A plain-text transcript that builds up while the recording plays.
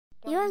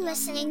You're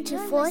listening to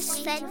Force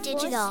Fed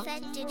Digital.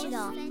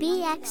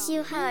 BX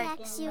you heard.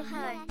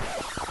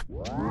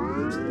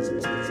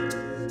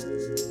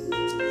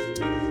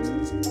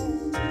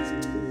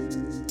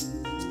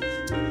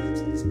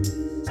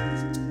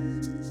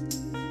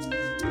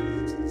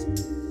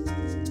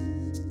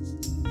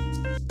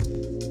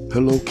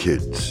 Hello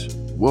kids,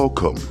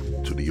 welcome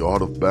to the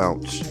Art of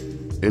Bounce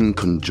in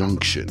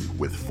conjunction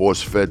with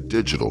Force Fed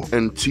Digital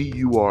and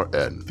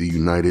TURN, the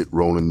United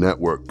Ronin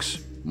Networks.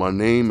 My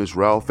name is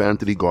Ralph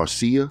Anthony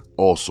Garcia,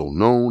 also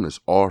known as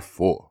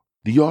R4.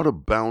 The Art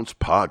of Bounce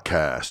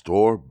podcast,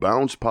 or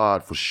Bounce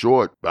Pod for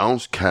short,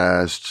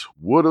 Bouncecast,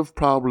 would have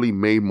probably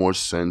made more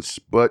sense,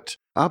 but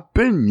I've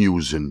been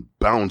using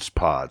Bounce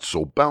Pod,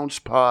 so Bounce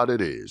Pod it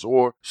is,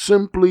 or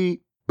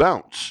simply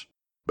Bounce.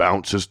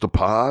 Bounce is the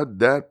pod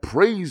that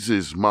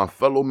praises my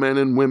fellow men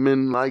and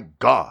women like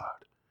God.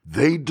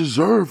 They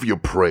deserve your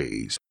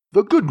praise.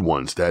 The good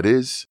ones, that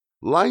is.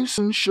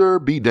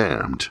 Licensure be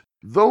damned.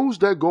 Those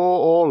that go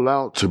all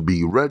out to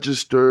be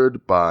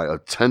registered by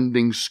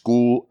attending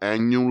school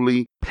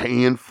annually,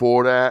 paying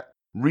for that,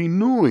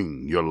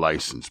 renewing your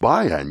license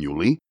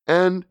biannually,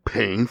 and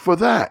paying for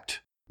that.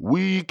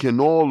 We can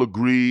all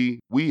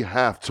agree we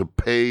have to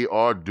pay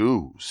our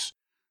dues.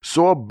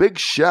 So a big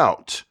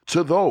shout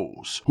to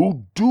those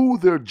who do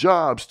their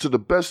jobs to the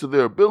best of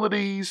their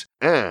abilities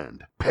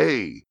and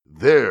pay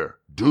their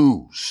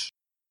dues.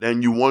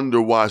 And you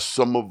wonder why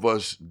some of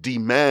us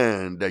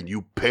demand that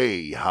you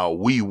pay how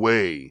we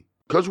weigh.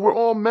 'Cause we're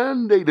all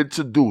mandated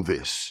to do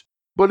this.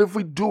 But if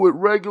we do it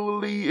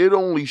regularly, it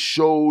only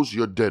shows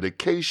your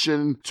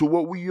dedication to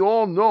what we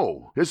all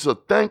know. It's a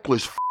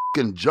thankless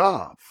f***ing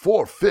job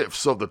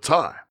 4/5 of the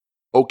time.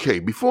 Okay,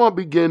 before I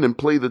begin and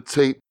play the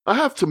tape, I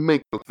have to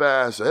make a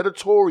fast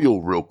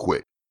editorial real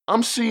quick.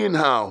 I'm seeing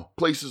how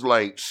places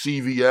like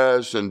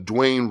CVS and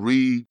Duane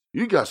Reade,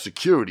 you got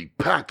security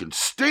packing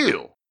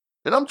steel.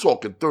 And I'm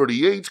talking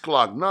 38s,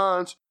 Glock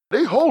 9s,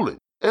 they hold it.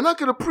 And I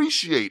can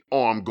appreciate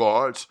armed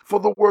guards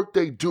for the work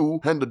they do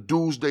and the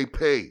dues they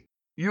pay.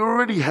 You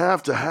already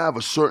have to have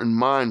a certain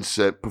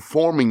mindset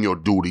performing your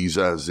duties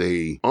as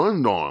a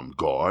unarmed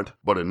guard,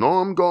 but an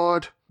armed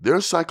guard,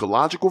 their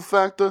psychological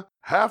factor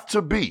have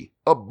to be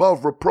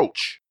above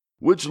reproach.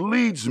 Which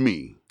leads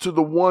me to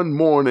the one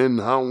morning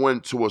I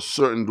went to a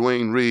certain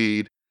Duane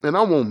Reade, and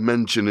I won't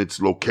mention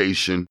its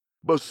location,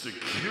 but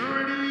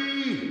security,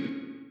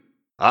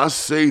 I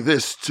say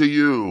this to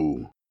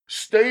you,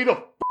 stay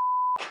the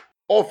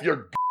off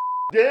your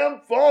damn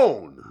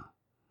phone.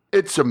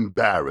 It's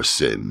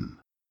embarrassing.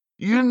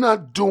 You're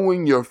not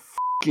doing your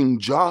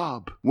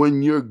job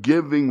when you're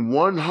giving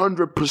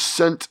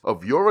 100%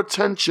 of your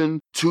attention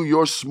to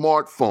your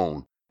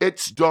smartphone.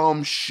 It's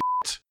dumb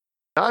shit.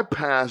 I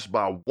passed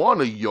by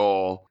one of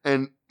y'all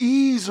and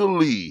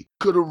easily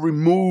could have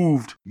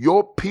removed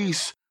your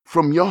piece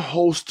from your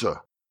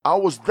holster. I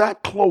was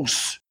that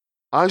close.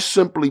 I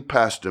simply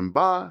passed him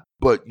by,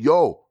 but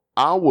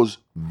I was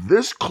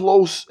this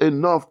close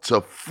enough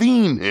to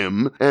fiend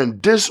him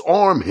and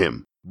disarm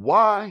him.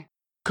 Why?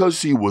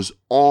 'Cause he was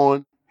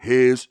on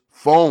his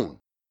phone.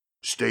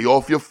 Stay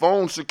off your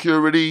phone,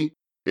 security.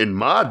 In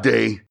my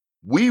day,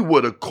 we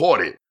would have caught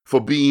it for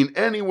being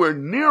anywhere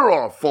near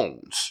our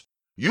phones.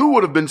 You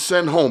would have been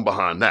sent home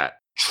behind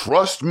that.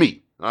 Trust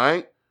me, all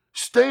right?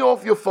 Stay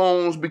off your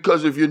phones,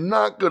 because if you're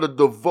not going to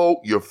devote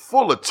your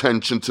full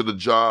attention to the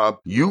job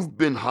you've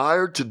been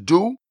hired to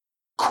do,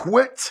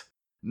 quit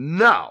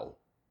now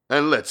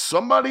and let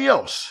somebody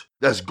else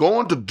that's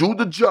going to do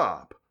the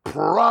job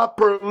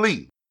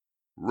properly.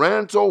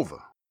 Rant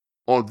over.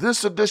 On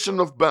this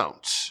edition of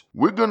Bounce,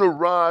 we're going to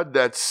ride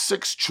that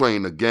 6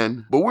 train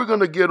again, but we're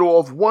going to get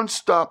off one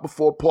stop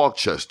before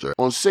Parkchester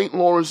on St.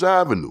 Lawrence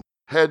Avenue.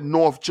 Head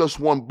north just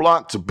one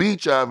block to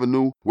Beach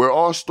Avenue, where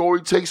our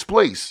story takes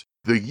place.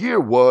 The year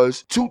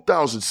was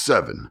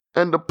 2007,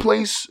 and the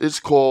place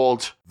is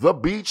called The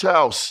Beach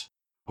House.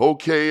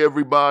 Okay,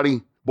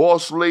 everybody.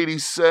 Boss lady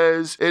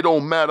says it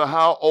don't matter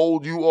how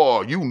old you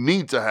are, you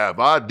need to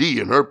have ID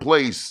in her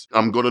place.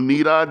 I'm gonna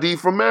need ID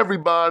from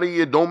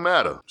everybody, it don't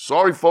matter.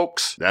 Sorry,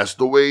 folks, that's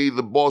the way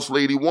the boss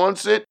lady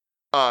wants it.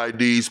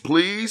 IDs,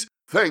 please.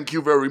 Thank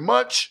you very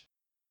much.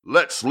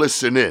 Let's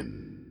listen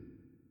in.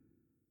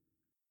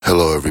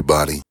 Hello,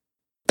 everybody.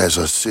 As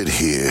I sit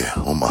here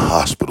on my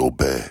hospital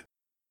bed,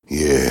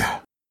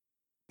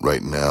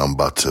 right now I'm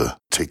about to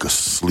take a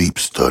sleep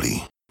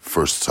study.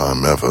 First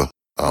time ever.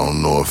 I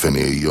don't know if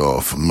any of y'all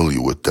are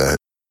familiar with that,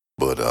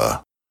 but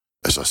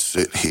as I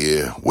sit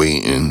here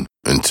waiting,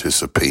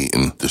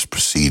 anticipating this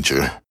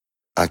procedure,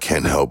 I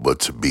can't help but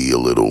to be a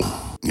little,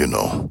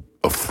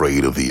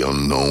 afraid of the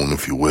unknown,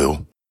 if you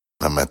will.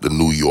 I'm at the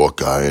New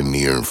York Eye and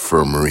Ear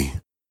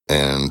Infirmary,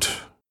 and,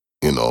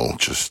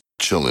 just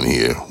chilling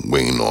here,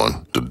 waiting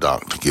on the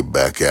doc to get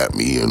back at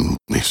me, and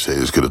they say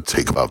it's going to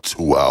take about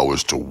 2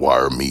 hours to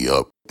wire me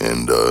up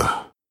and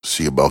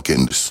see about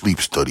getting the sleep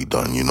study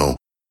done,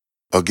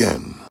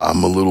 Again,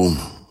 I'm a little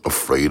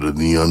afraid of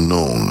the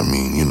unknown. I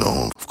mean,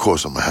 of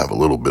course I'm going to have a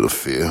little bit of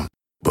fear,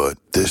 but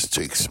this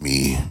takes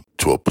me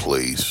to a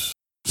place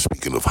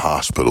Speaking of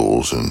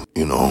hospitals, and,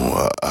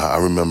 I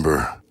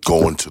remember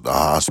going to the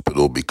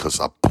hospital because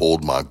I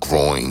pulled my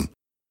groin.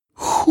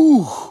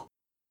 Whew.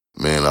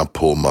 Man, I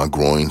pulled my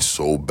groin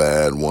so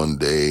bad one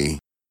day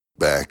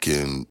back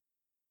in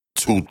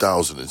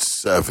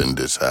 2007,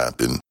 this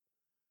happened.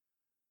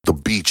 The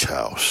Beach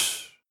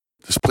House.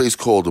 This place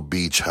called the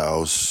Beach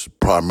House,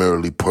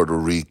 primarily Puerto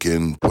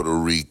Rican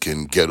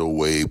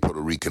getaway,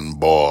 Puerto Rican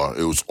bar.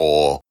 It was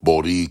all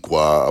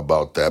Boricua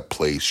about that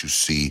place. You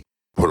see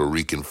Puerto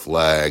Rican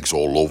flags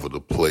all over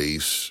the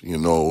place,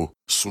 As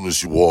soon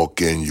as you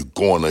walk in, you're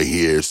going to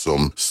hear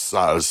some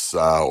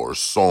salsa or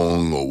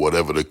song or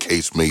whatever the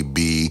case may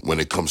be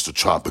when it comes to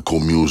tropical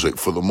music.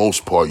 For the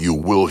most part, you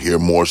will hear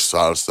more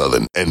salsa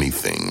than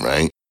anything,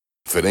 right?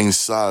 If it ain't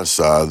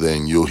salsa,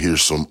 then you'll hear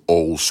some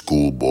old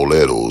school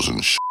boleros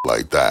and shit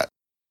like that.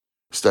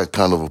 It's that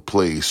kind of a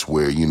place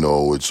where,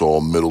 it's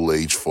all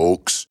middle-aged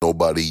folks,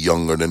 nobody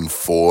younger than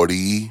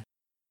 40.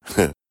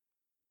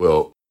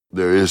 Well,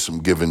 there is some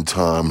given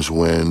times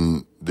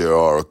when there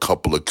are a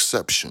couple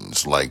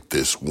exceptions, like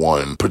this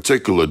one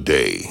particular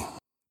day,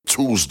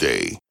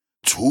 Tuesday.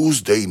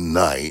 Tuesday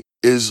night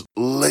is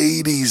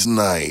ladies'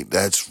 night.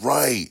 That's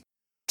right.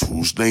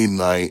 Tuesday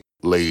night,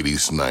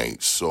 ladies'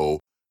 night. So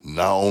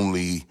not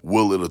only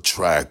will it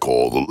attract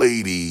all the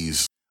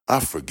ladies, I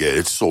forget,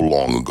 it's so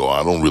long ago,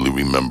 I don't really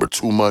remember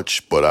too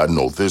much, but I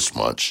know this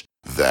much,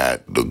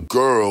 that the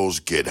girls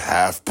get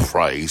half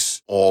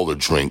price, all the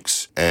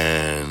drinks,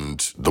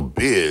 and the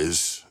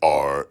beers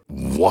are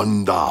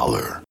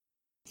 $1.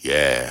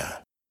 Yeah,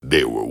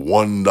 they were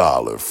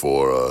 $1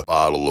 for a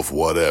bottle of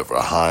whatever,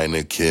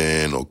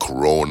 Heineken or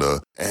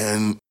Corona,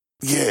 and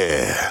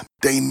yeah,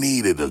 they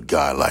needed a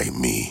guy like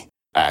me.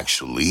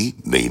 Actually,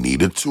 they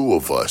needed two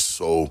of us,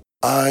 so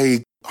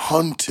I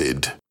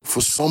hunted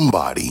for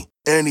somebody,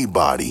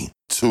 anybody,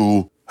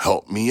 to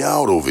help me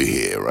out over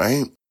here,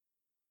 right?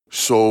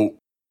 So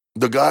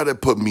the guy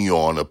that put me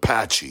on,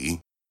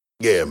 Apache,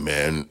 yeah,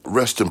 man,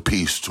 rest in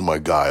peace to my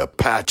guy,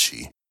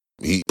 Apache.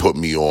 He put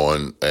me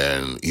on,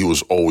 and he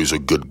was always a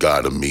good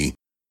guy to me.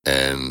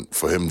 And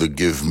for him to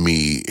give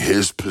me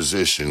his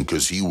position,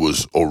 because he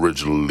was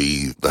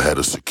originally the head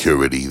of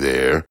security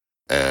there,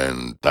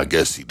 and I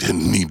guess he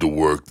didn't need to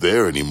work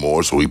there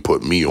anymore, so he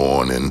put me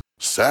on. And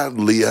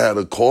sadly, I had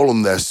to call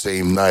him that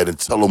same night and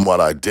tell him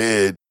what I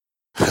did.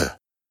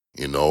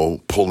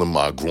 Pulling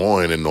my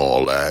groin and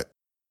all that.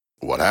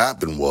 What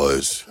happened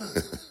was,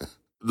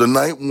 the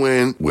night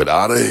went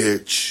without a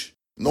hitch.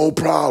 No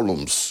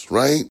problems,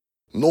 right?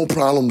 No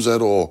problems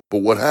at all.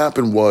 But what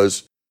happened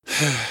was,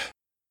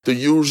 the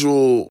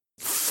usual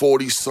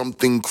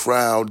 40-something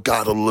crowd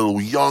got a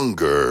little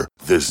younger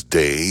this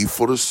day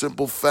for the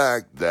simple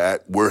fact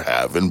that we're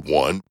having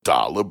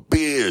 $1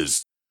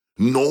 beers.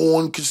 No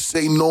one can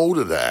say no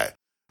to that.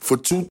 For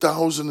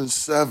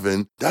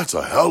 2007, that's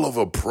a hell of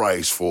a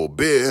price for a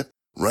beer,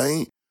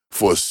 right?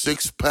 For a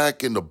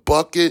 6-pack in the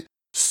bucket,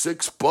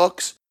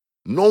 $6,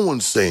 no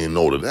one's saying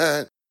no to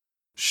that.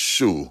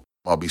 Shoo,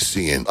 I'll be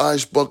seeing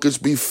ice buckets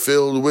be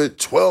filled with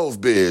 12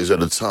 beers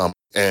at a time.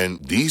 And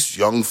these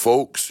young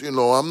folks,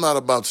 I'm not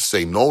about to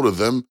say no to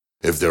them.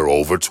 If they're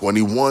over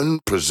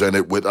 21,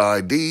 presented with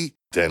ID,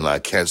 then I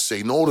can't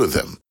say no to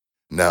them.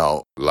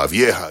 Now, La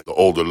Vieja, the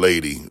older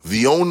lady,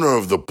 the owner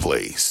of the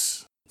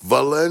place,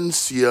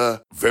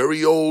 Valencia,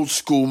 very old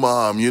school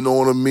mom, you know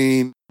what I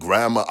mean?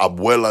 Grandma,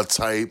 abuela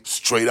type,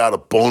 straight out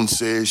of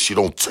Ponce. She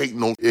don't take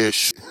no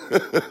ish.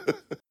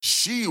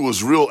 She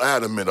was real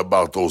adamant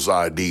about those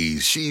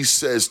IDs. She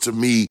says to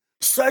me,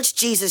 "Search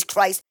Jesus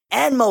Christ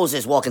and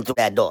Moses walking through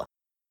that door."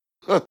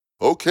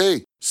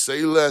 Okay,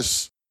 say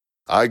less.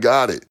 I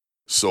got it.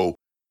 So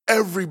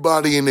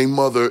everybody and their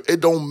mother, it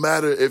don't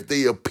matter if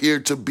they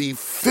appear to be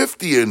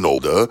 50 and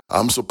older,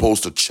 I'm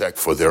supposed to check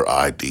for their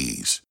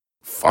IDs.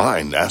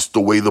 Fine, that's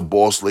the way the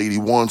boss lady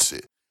wants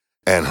it.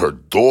 And her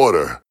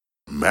daughter,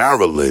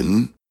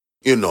 Marilyn,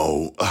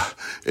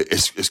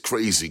 it's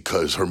crazy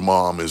because her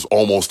mom is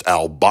almost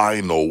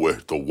albino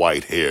with the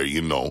white hair,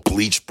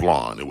 bleach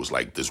blonde. It was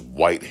like this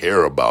white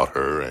hair about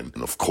her, and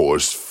of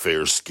course,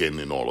 fair skin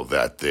and all of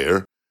that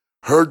there.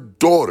 Her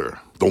daughter,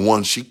 the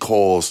one she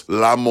calls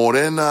La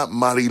Morena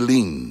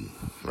Marilyn,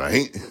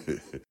 right?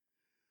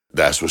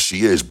 That's what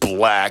she is.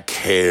 Black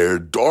hair,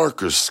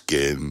 darker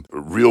skin,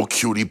 real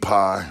cutie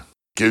pie.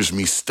 Gives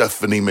me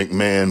Stephanie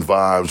McMahon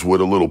vibes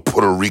with a little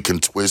Puerto Rican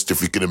twist,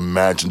 if you can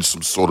imagine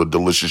some sort of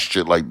delicious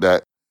shit like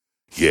that.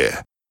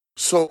 Yeah.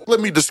 So let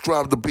me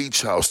describe the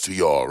beach house to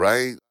y'all,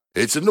 right?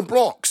 It's in the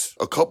Bronx,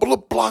 a couple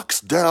of blocks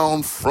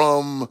down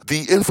from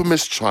the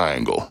infamous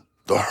triangle,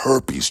 the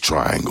herpes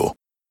triangle.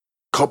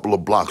 Couple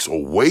of blocks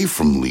away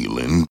from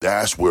Leland,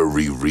 that's where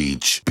we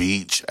reach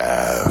Beach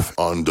Ave.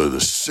 Under the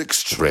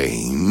 6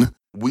 train,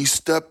 we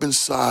step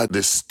inside the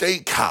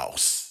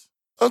steakhouse.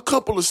 A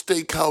couple of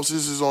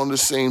steakhouses is on the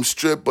same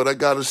strip, but I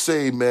gotta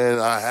say, man,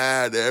 I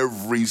had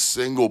every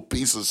single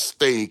piece of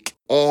steak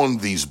on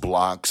these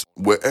blocks,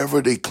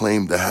 wherever they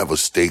claim to have a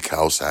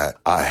steakhouse at,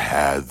 I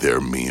had their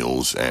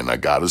meals. And I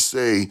gotta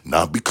say,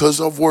 not because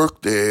I've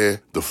worked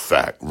there, the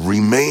fact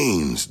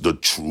remains. The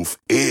truth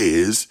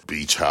is,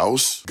 Beach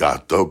House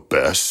got the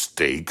best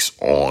steaks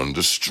on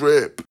the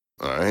strip.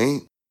 All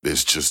right?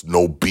 There's just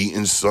no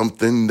beating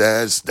something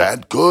that's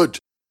that good.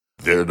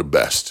 They're the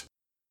best.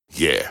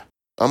 Yeah,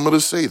 I'm gonna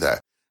say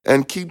that.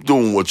 And keep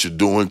doing what you're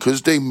doing,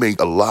 because they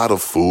make a lot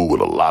of food with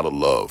a lot of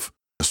love.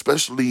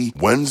 Especially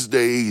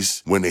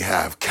Wednesdays when they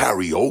have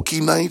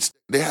karaoke nights.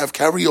 They have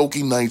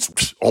karaoke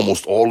nights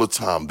almost all the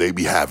time. They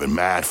be having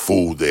mad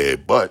food there.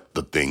 But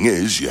the thing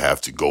is, you have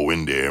to go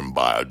in there and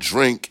buy a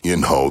drink.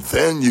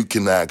 Then you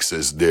can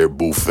access their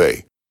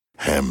buffet.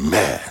 And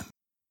man,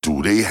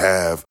 do they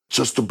have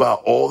just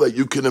about all that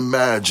you can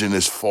imagine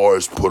as far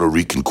as Puerto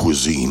Rican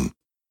cuisine.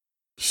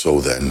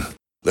 So then,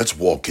 let's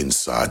walk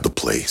inside the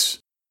place.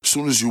 As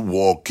soon as you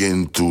walk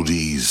in through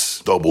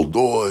these double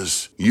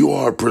doors, you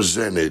are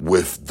presented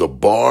with the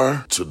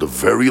bar to the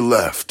very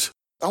left.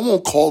 I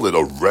won't call it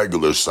a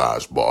regular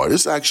size bar.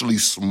 It's actually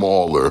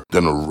smaller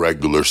than a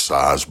regular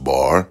size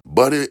bar,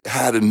 but it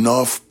had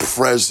enough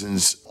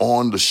presence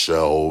on the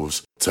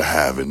shelves to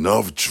have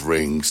enough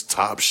drinks,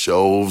 top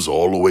shelves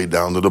all the way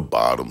down to the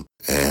bottom.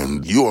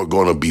 And you are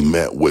going to be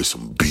met with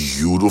some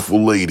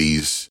beautiful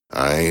ladies.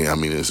 I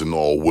mean, it's an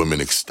all-women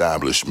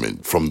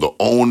establishment, from the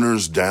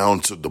owners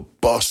down to the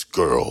bus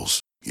girls.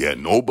 Yeah,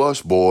 no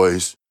bus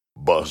boys,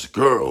 bus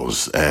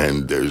girls.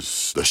 And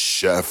there's the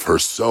chef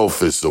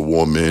herself is a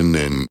woman,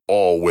 and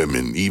all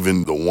women,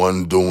 even the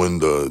one doing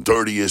the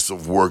dirtiest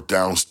of work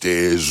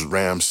downstairs,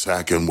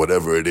 ransacking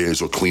whatever it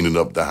is, or cleaning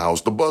up the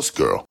house, the bus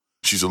girl.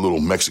 She's a little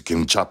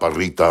Mexican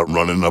chaparrita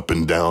running up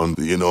and down,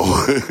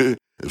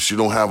 If she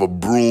don't have a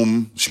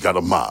broom, she got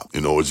a mop.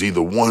 It's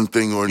either one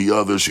thing or the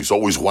other. She's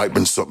always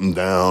wiping something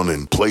down,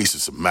 and place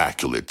is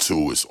immaculate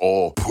too. It's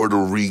all Puerto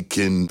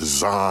Rican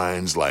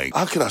designs. Like,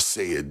 how can I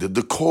say it? The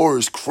decor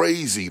is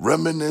crazy,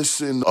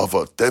 reminiscent of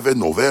a TV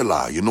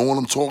novela. You know what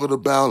I'm talking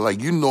about?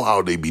 Like, you know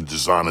how they be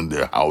designing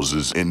their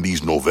houses in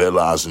these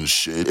novelas and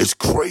shit. It's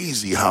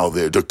crazy how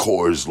their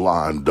decor is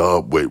lined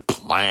up with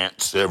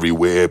plants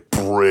everywhere,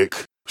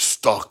 brick,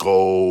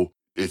 stucco.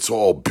 It's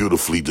all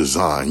beautifully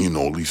designed,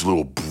 these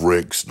little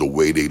bricks, the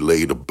way they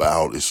laid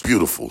about. It's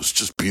beautiful. It's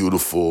just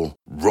beautiful.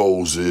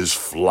 Roses,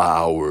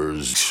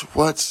 flowers.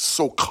 What?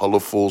 So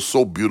colorful,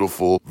 so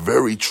beautiful,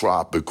 very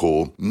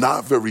tropical.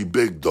 Not very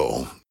big,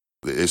 though.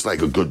 It's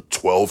like a good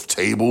 12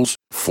 tables,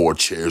 4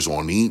 chairs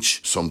on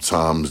each.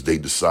 Sometimes they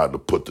decide to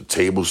put the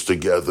tables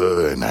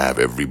together and have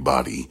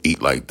everybody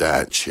eat like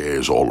that,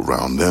 chairs all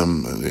around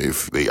them,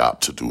 if they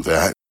opt to do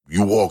that.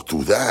 You walk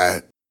through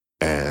that,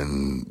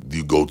 and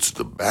you go to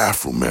the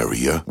bathroom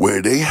area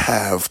where they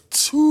have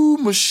 2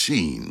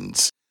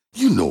 machines.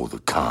 You know the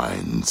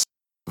kinds.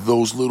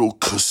 Those little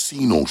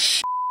casino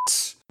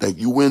shits that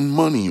you win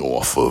money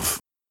off of.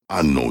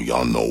 I know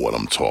y'all know what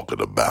I'm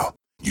talking about.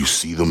 You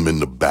see them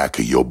in the back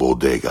of your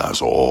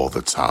bodegas all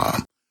the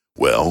time.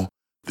 Well,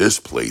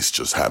 this place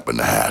just happened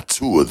to have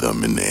 2 of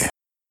them in there.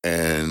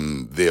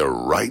 And they're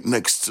right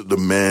next to the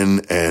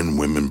men and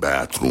women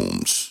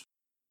bathrooms.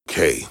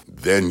 Okay,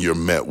 then you're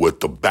met with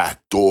the back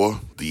door,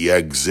 the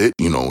exit.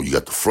 You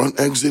got the front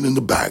exit and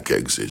the back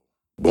exit.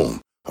 Boom.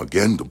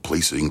 Again, the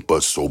place ain't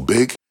but so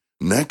big.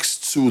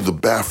 Next to the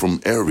bathroom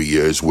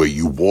area is where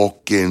you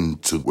walk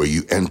into, where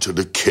you enter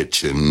the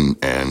kitchen,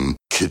 and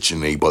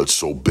kitchen ain't but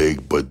so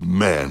big. But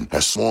man,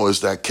 as small as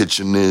that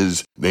kitchen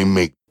is, they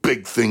make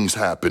big things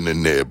happen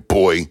in there,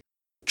 boy.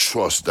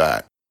 Trust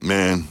that.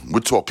 Man, we're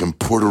talking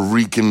Puerto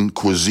Rican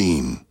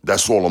cuisine.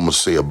 That's all I'm gonna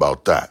say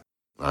about that,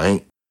 all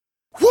right?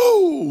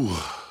 Woo!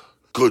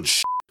 Good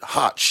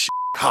hot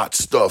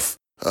stuff.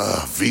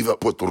 Viva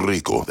Puerto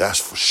Rico, that's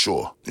for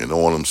sure. You know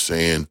what I'm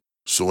saying?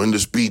 So in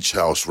this beach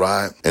house,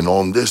 right? And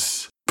on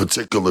this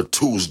particular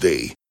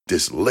Tuesday,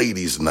 this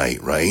ladies'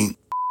 night, right?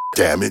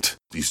 Damn it.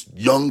 These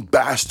young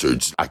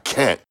bastards,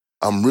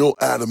 I'm real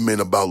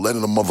adamant about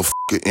letting a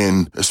motherfucker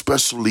in,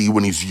 especially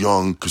when he's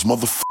young, because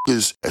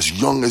motherfuckers, as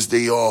young as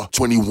they are,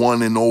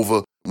 21 and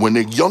over, when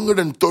they're younger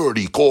than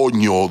 30,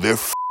 coño, they're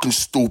fucking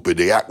stupid.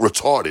 They act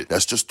retarded.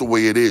 That's just the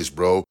way it is,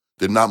 bro.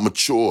 They're not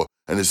mature.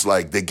 And it's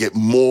like they get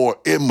more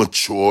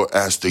immature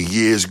as the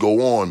years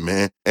go on,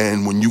 man.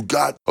 And when you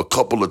got a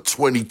couple of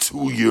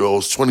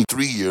 22-year-olds,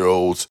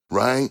 23-year-olds,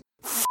 right,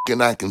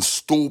 fucking acting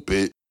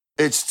stupid,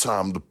 it's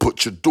time to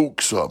put your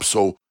dukes up.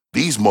 So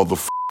these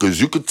motherfuckers,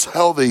 you could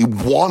tell they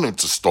wanted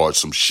to start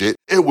some shit.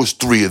 It was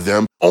 3 of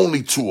them,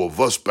 only 2 of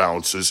us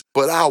bouncers,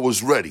 but I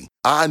was ready.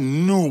 I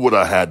knew what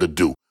I had to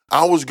do.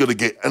 I was going to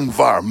get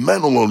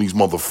environmental on these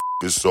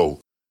motherfuckers,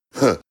 so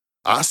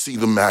I see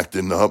them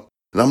acting up,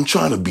 and I'm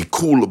trying to be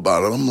cool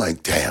about it. I'm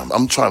like, damn,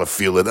 I'm trying to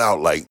feel it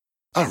out, like,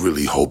 I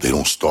really hope they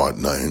don't start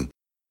nothing.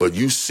 But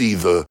you see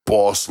the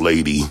boss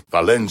lady,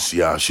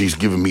 Valencia, she's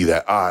giving me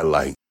that eye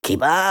like,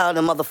 keep out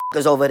the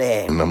motherfuckers over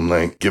there. And I'm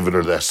like, giving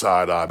her that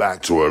side eye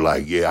back to her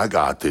like, yeah, I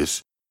got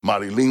this.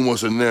 Marilyn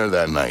wasn't there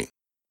that night,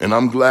 and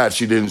I'm glad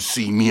she didn't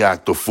see me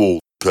act a fool,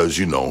 because,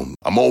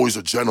 I'm always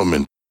a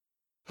gentleman.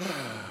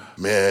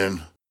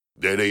 Man,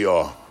 There they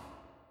are.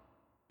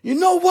 You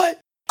know what?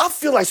 I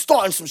feel like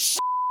starting some shit.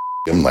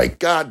 I'm like,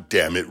 God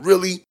damn it,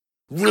 really?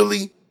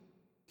 Really?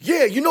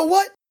 Yeah, you know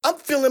what? I'm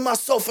feeling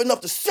myself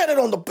enough to set it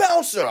on the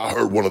bouncer. I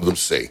heard one of them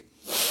say.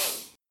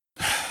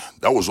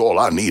 That was all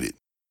I needed.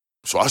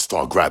 So I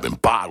start grabbing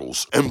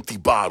bottles, empty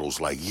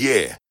bottles, like,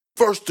 yeah.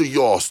 First of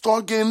y'all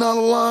start getting out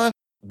of line,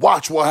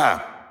 watch what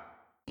happens.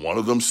 One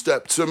of them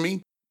stepped to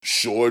me.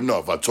 Sure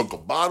enough, I took a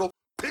bottle,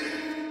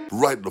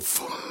 right in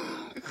the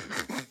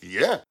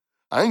Yeah,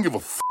 I ain't give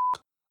a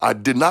I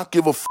did not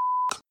give a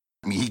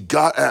He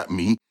got at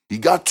me. He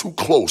got too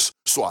close,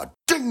 so I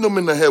dinged him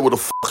in the head with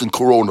a fucking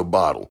Corona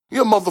bottle.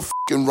 You're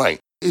motherfucking right.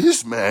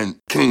 His man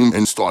came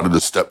and started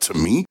to step to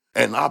me,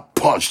 and I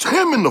punched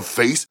him in the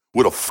face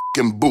with a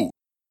fucking boot.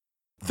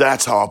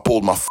 That's how I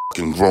pulled my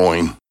fucking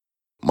groin.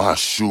 My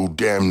shoe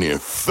damn near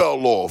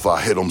fell off.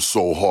 I hit him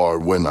so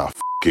hard when I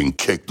fucking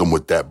kicked him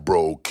with that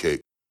bro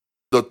kick.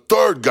 The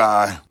third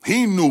guy,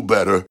 he knew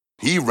better.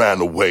 He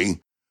ran away.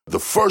 The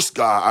first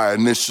guy I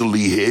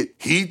initially hit,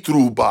 he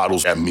threw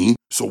bottles at me.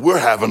 So we're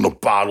having a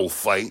bottle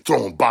fight,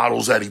 throwing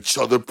bottles at each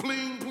other.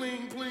 Pling,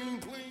 pling, pling,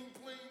 pling,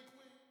 pling.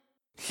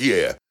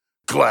 Yeah,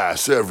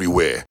 glass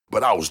everywhere.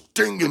 But I was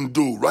dinging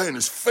dude right in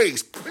his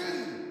face.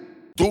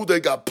 Dude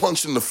that got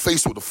punched in the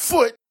face with a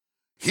foot,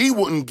 he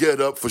wouldn't get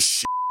up for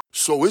shit.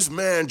 So his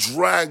man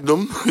dragged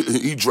him.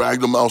 He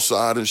dragged him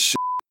outside and shit.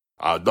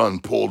 I done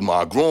pulled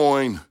my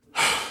groin.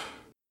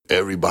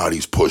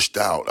 Everybody's pushed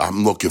out.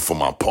 I'm looking for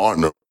my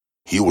partner.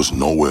 He was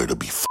nowhere to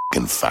be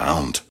fucking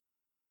found.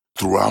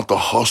 Throughout the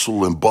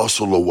hustle and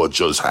bustle of what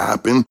just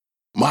happened,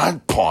 my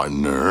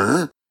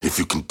partner, if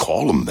you can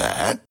call him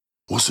that,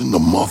 was in the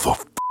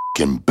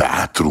motherfucking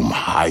bathroom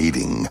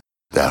hiding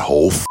that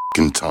whole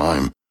fucking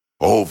time.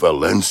 Oh,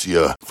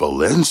 Valencia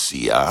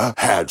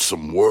had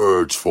some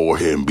words for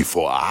him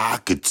before I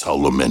could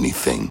tell him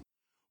anything.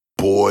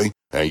 Boy,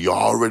 and you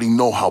already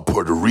know how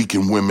Puerto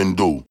Rican women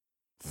do.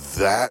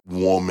 That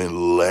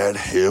woman let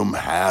him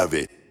have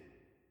it.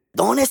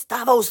 ¿Dónde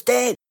estaba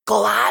usted,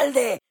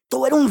 cobarde?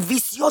 Tú eres un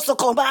vicioso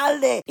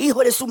cobarde,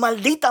 hijo de su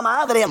maldita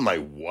madre. I'm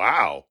like,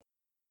 wow,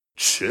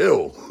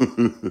 chill.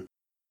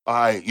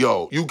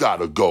 Yo, you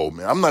gotta go,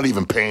 man. I'm not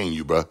even paying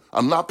you, bruh.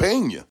 I'm not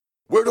paying you.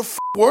 Where the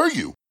were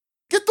you?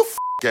 Get the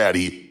out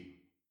of here.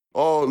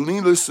 Oh,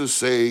 needless to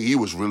say, he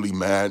was really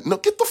mad. No,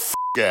 get the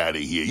out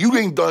of here. You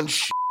ain't done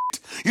shit.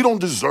 You don't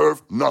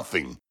deserve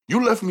nothing.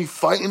 You left me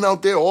fighting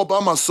out there all by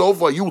myself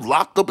while you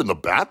locked up in the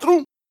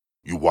bathroom?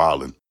 You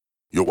wildin'.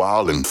 You're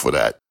wildin' for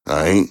that,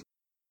 I ain't.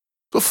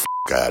 The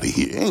out of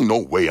here. Ain't no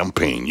way I'm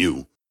paying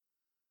you.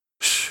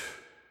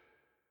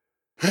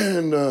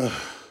 And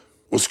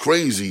what's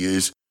crazy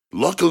is,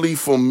 luckily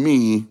for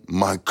me,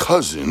 my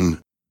cousin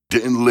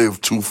didn't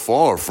live too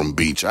far from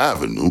Beach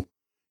Avenue.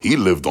 He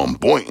lived on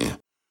Boynton.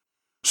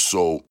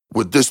 So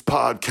with this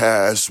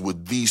podcast,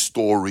 with these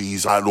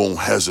stories, I don't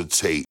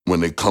hesitate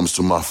when it comes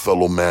to my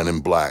fellow man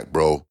in black,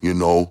 bro. You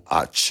know,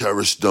 I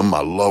cherish them.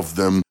 I love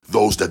them.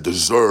 Those that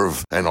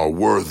deserve and are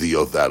worthy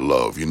of that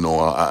love. You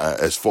know,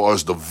 as far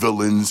as the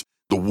villains,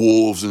 the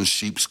wolves in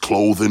sheep's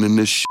clothing and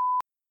this shit,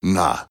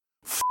 nah,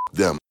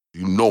 them.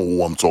 You know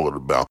who I'm talking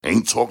about.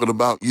 Ain't talking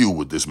about you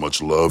with this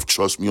much love.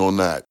 Trust me on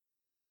that.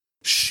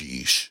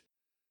 Sheesh.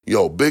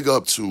 Yo, big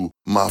up to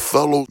my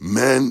fellow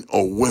men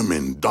or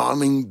women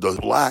donning the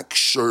black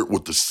shirt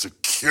with the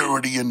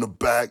security in the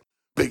back,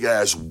 big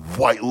ass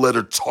white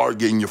letter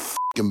target in your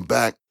fucking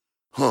back.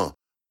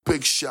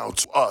 Big shout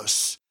to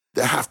us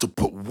that have to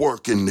put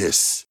work in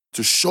this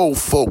to show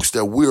folks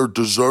that we're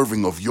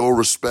deserving of your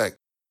respect.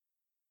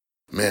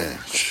 Man,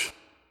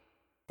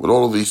 with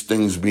all of these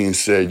things being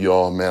said,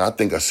 y'all, man, I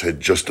think I said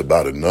just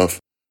about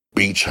enough.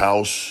 Beach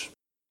House.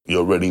 You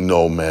already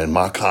know, man,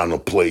 my kind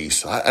of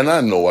place. And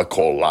I know I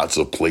call lots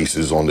of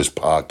places on this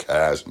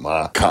podcast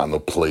my kind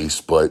of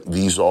place, but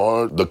these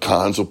are the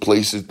kinds of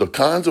places. The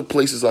kinds of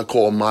places I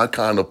call my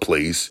kind of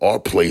place are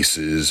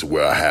places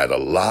where I had a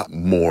lot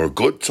more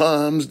good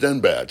times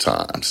than bad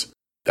times.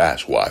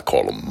 That's why I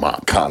call them my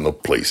kind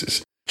of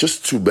places.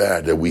 Just too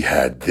bad that we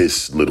had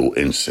this little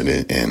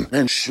incident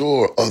and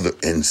sure, other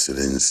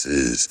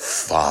incidences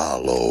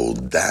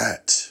followed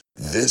that.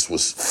 This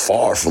was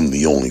far from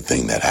the only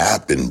thing that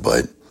happened,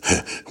 but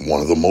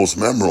one of the most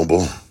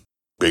memorable.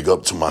 Big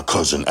up to my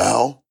cousin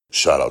Al.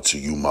 Shout out to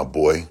you, my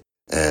boy.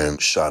 And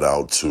shout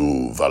out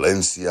to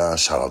Valencia.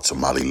 Shout out to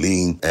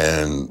Marileen.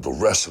 And the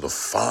rest of the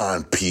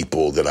fine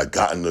people that I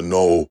gotten to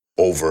know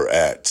over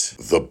at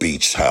the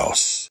Beach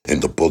House in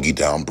the Boogie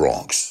Down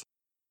Bronx.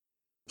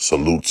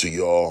 Salute to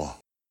y'all.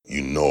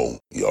 You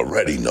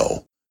already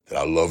know that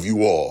I love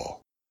you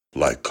all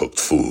like cooked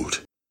food.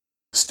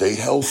 Stay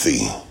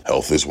healthy.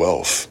 Health is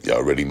wealth. You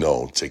already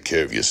know. Take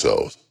care of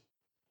yourselves.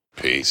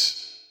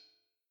 Peace.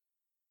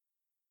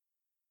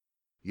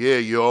 Yeah,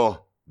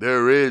 y'all.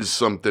 There is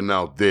something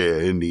out there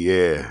in the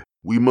air.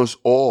 We must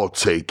all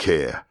take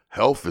care.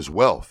 Health is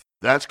wealth.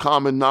 That's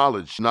common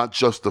knowledge, not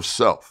just of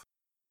self.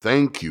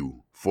 Thank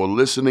you for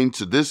listening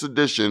to this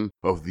edition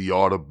of The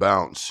Art of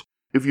Bounce.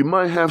 If you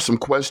might have some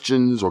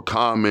questions or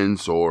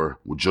comments or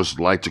would just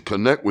like to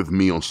connect with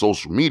me on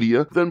social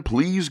media, then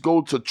please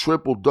go to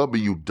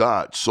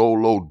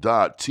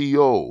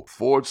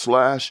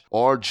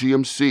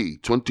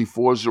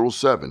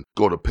www.solo.to/RGMC2407.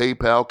 Go to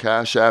PayPal,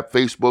 Cash App,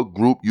 Facebook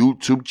group,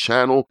 YouTube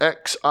channel,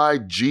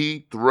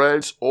 XIG,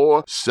 Threads,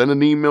 or send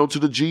an email to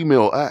the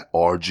Gmail at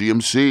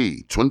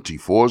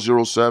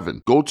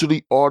RGMC2407. Go to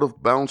the Art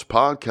of Bounce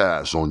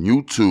podcast on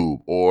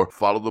YouTube or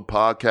follow the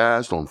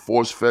podcast on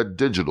ForceFed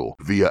Digital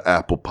via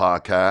Apple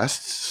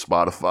Podcasts,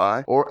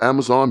 Spotify, or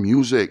Amazon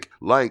Music.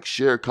 Like,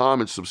 share,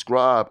 comment,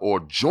 subscribe,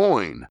 or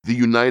join the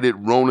United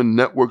Ronin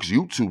Network's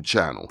YouTube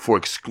channel for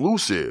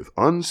exclusive,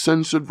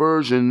 uncensored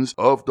versions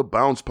of the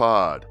Bounce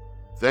Pod.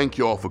 Thank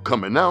y'all for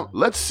coming out.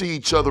 Let's see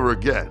each other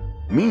again.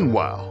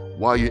 Meanwhile,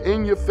 while you're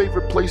in your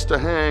favorite place to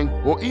hang,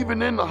 or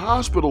even in the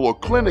hospital or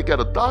clinic at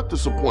a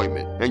doctor's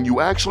appointment, and you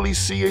actually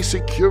see a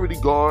security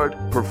guard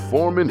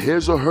performing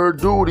his or her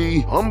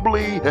duty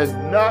humbly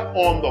and not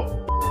on the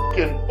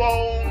f***ing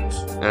phones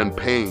and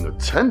paying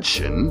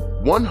attention,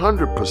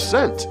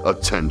 100%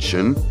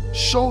 attention,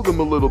 show them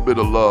a little bit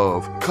of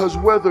love, cause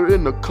whether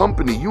in the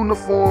company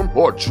uniform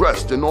or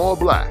dressed in all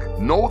black,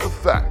 know the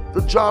fact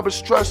the job is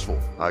stressful.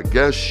 I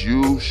guess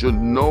you should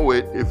know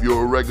it if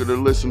you're a regular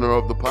listener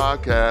of the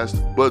podcast,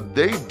 but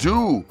they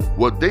do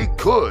what they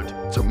could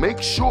to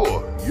make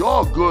sure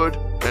you're good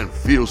and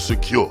feel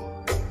secure.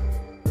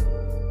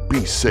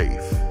 Be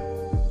safe.